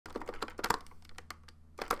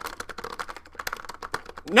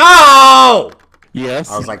No!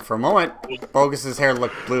 Yes. I was like, for a moment, Bogus's hair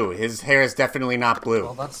looked blue. His hair is definitely not blue.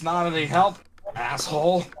 Well, that's not any help,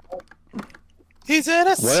 asshole. He's in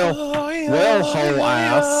a well, whole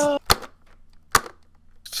ass.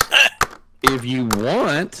 If you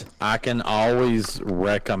want, I can always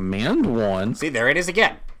recommend one. See, there it is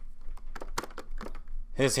again.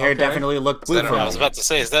 His hair definitely looked blue for me. I was about to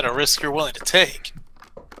say, is that a risk you're willing to take?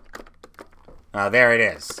 There it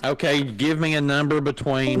is. Okay, give me a number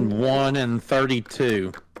between 1 and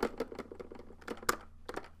 32.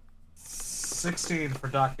 16 for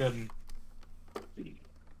Doc Gooden.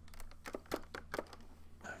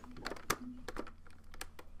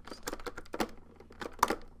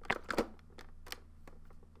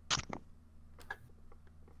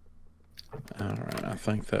 Alright, I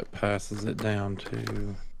think that passes it down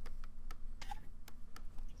to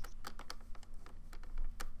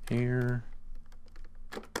here.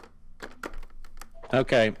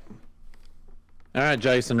 Okay. Alright,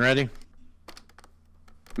 Jason, ready?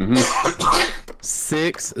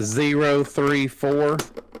 6034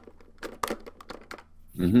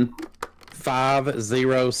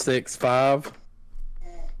 5065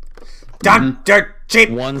 Done dirt cheap.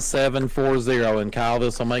 1740, and Kyle,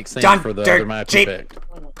 this will make sense Done for the dirt other match cheap. you picked.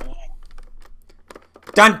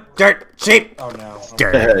 Done dirt cheap. Oh no.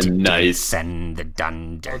 Dirty Nice. Send the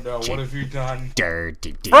done Oh dirt no, cheap. what have you done?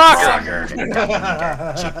 Dirty deeds. Frogger! Send the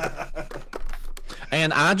done dirt cheap.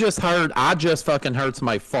 And I just fucking heard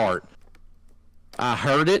somebody fart. I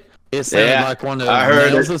heard it. It sounded Yeah, like one of I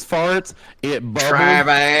heard Nails' farts. It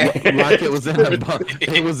bubbled like it was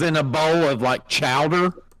in a bowl of like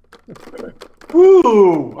chowder.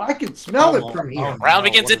 Ooh, I can smell it from here. Round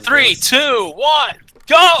begins in 3, 2, 1,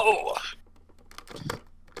 go!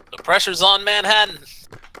 The pressure's on Manhattan.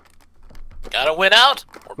 Gotta win out,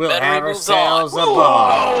 or We'll better have he moves on. ourselves a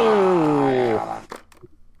ball. Oh.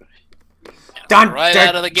 Done Right dirt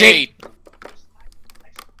out of the cheap. gate.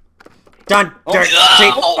 Done dirt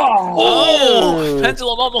cheap. Oh,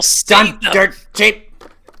 pendulum almost Done stayed them. dirt cheap.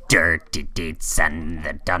 Dirty deeds and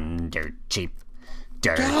the done dirt cheap.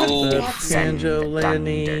 Dirty deeds and the done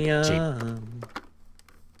dirt cheap.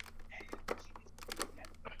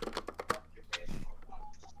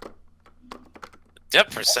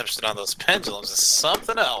 Depth perception on those pendulums is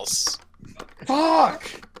something else. Fuck!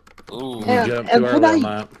 Ooh. Yeah. Jump and too early on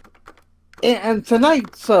tonight- that. And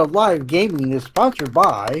tonight's live gaming is sponsored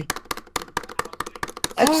by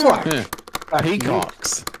Excellent.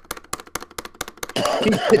 Peacocks.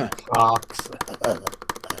 Fox.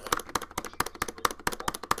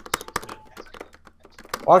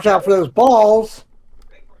 Watch out for those balls.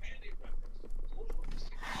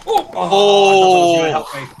 Oh,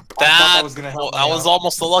 that was gonna help me that was out.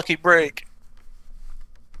 almost a lucky break.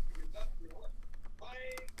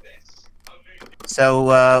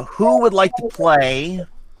 So, who would like to play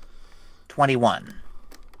 21?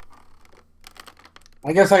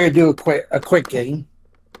 I guess I could do a quick game.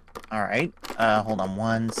 All right. Hold on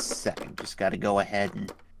one second. Just got to go ahead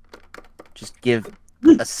and just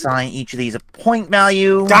assign each of these a point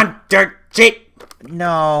value. Done dirt cheap.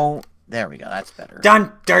 No. There we go. That's better.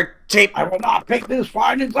 Done dirt cheap. I will not pick this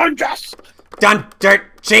findings unjust. Done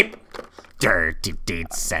dirt cheap. Dirty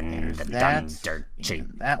deeds and the done That's- dirt cheap.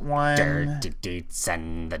 That one. Dirty deeds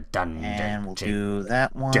and the done And we'll dirt cheap. do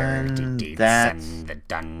that one. Dirty deeds That. and the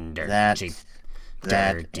done dirt That. cheap.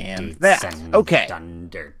 That. Dirty And deeds that. and Okay. done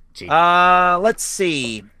dirt cheap. Let's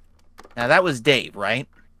see. Now that was Dave, right?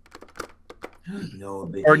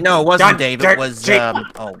 No, Or no, it wasn't Done, Dave. It dirt, was cheap.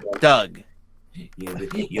 Doug. Yeah,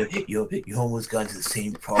 but you almost got into the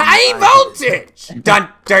same problem. High voltage. Done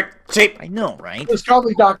dirt cheap. I know, right? Just call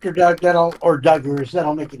me Dr. Doug, or Dougers.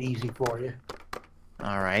 That'll make it easy for you.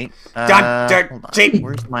 All right. Done dirt hold on. cheap.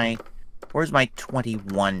 Where's my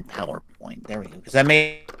 21 PowerPoint? There we go. Because I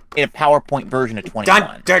made a PowerPoint version of 21.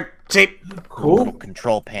 Done dirt cheap. Cool.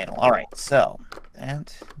 Control panel. All right. So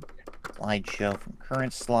that slideshow from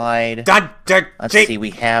current slide. Done dirt Let's cheap. see.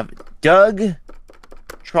 We have Doug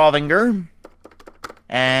Trovinger.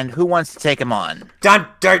 And who wants to take him on? Done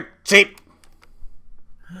dirt cheap.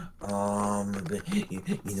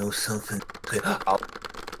 You know something?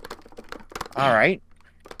 All right.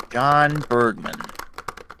 John Bergman.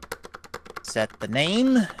 Set the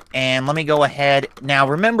name, and let me go ahead. Now,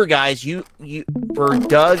 remember, guys, you for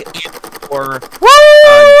Doug or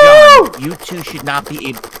John, you two should not be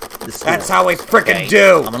able to score. That's how we frickin' Okay?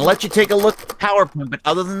 do. I'm gonna let you take a look at PowerPoint, but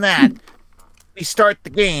other than that, if we start the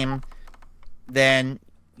game, then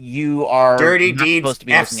you are Dirty not deeds supposed to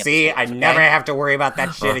be looking at the FC. I scores, never okay? have to worry about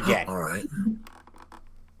that shit again. All right.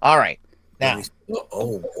 All right. Now,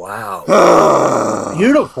 Oh wow.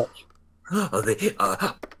 Beautiful. Okay,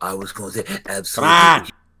 I was going to say Come absolutely. on.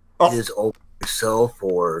 Oh. Is over yourself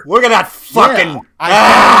or Look at that fucking.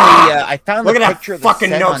 Yeah, I found Look the at that picture of the fucking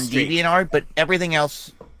set note on streak. DeviantArt, but everything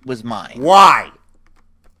else was mine. Why?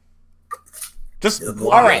 Just All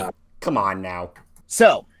why? Come on now.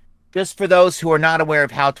 So, just for those who are not aware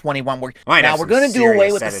of how 21 works, Might now have we're some going to do away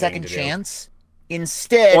serious with the editing second to do. chance.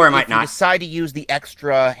 Instead, Or it might if you not. decide to use the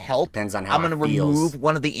extra help, Depends on how I'm it going to feels. remove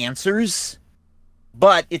one of the answers,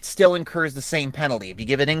 but it still incurs the same penalty. If you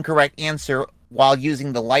give an incorrect answer while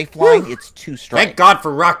using the lifeline, it's 2 strikes. Thank God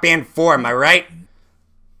for Rock Band 4, am I right?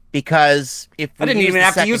 Because if we I didn't use even the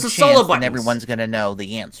have to use second the solo chance, then buttons. everyone's going to know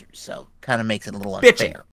the answers, so kind of makes it a little Bitching. unfair.